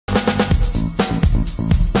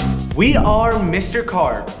We are MR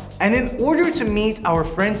CARVE, and in order to meet our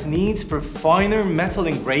friends' needs for finer metal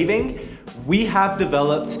engraving, we have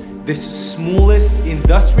developed this smallest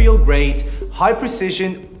industrial-grade,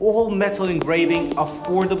 high-precision, all-metal engraving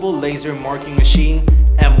affordable laser marking machine,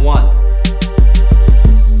 M1.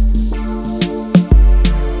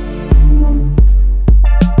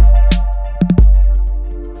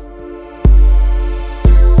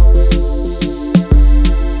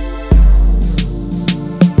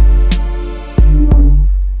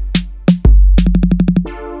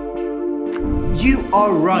 You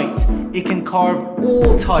are right, it can carve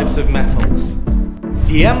all types of metals.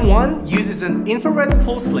 The M1 uses an infrared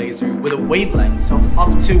pulse laser with a wavelength of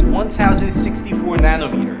up to 1064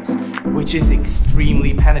 nanometers, which is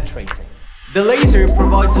extremely penetrating. The laser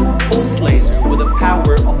provides a pulse laser with a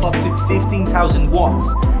power of up to 15,000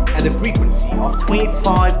 watts and a frequency of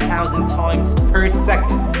 25,000 times per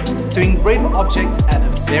second to engrave objects at a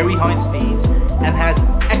very high speed, and has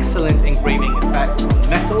excellent engraving effects on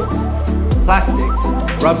metals, plastics,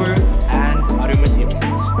 rubber, and other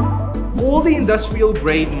materials. All the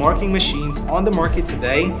industrial-grade marking machines on the market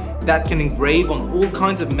today that can engrave on all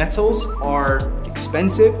kinds of metals are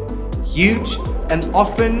expensive, huge, and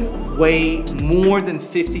often weigh more than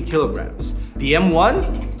 50 kilograms. The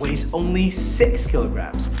M1 weighs only 6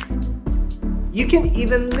 kilograms. You can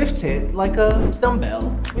even lift it like a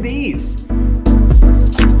dumbbell with ease.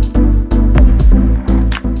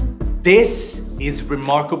 This is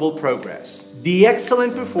remarkable progress. The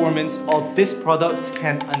excellent performance of this product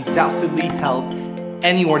can undoubtedly help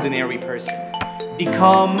any ordinary person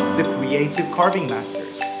become the creative carving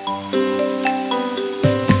masters.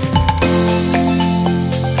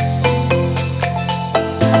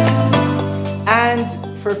 And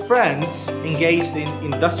for friends engaged in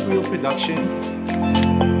industrial production,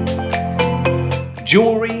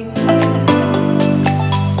 jewelry,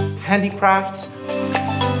 handicrafts,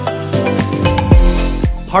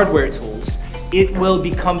 hardware tools, it will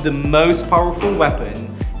become the most powerful weapon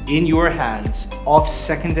in your hands of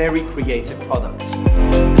secondary creative products.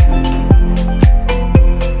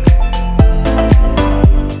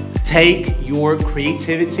 Take your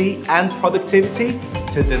creativity and productivity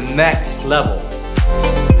to the next level.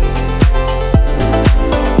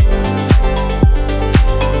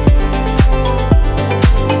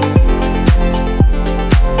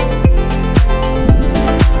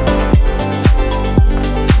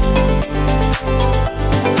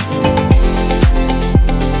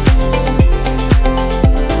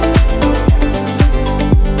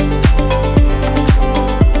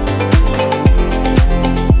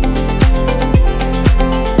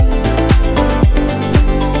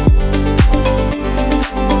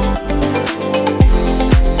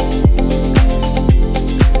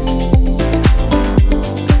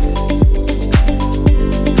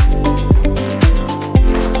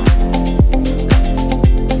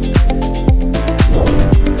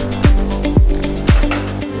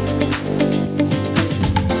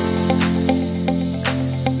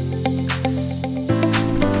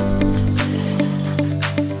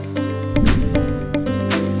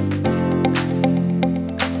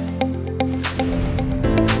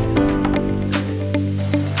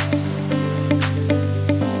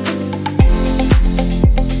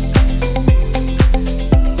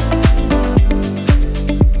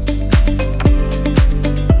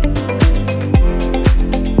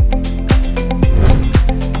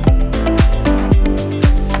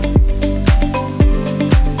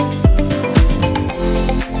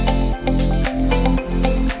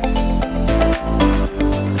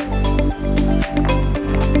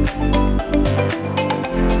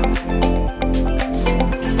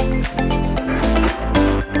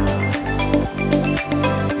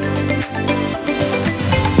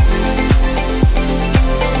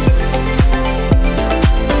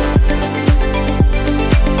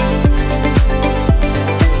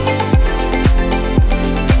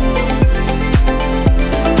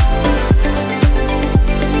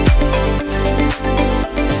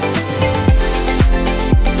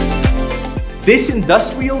 This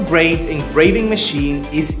industrial-grade engraving machine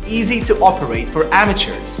is easy to operate for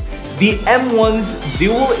amateurs. The M1's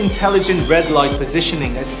dual intelligent red light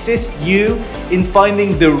positioning assists you in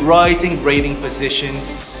finding the right engraving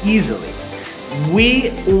positions easily.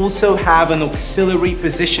 We also have an auxiliary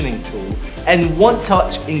positioning tool and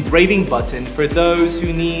one-touch engraving button for those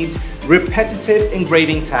who need repetitive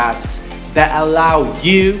engraving tasks that allow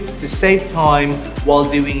you to save time while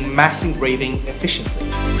doing mass engraving efficiently.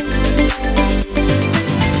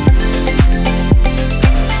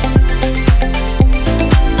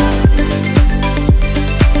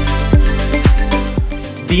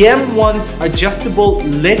 The M1's adjustable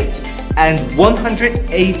lift and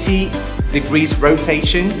 180 degrees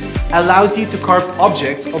rotation allows you to carve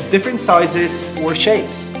objects of different sizes or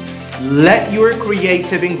shapes. Let your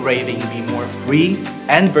creative engraving be more free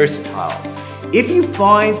and versatile. If you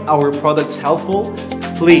find our products helpful,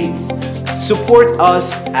 please support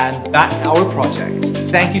us and back our project.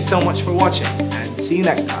 Thank you so much for watching, and see you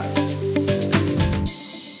next time.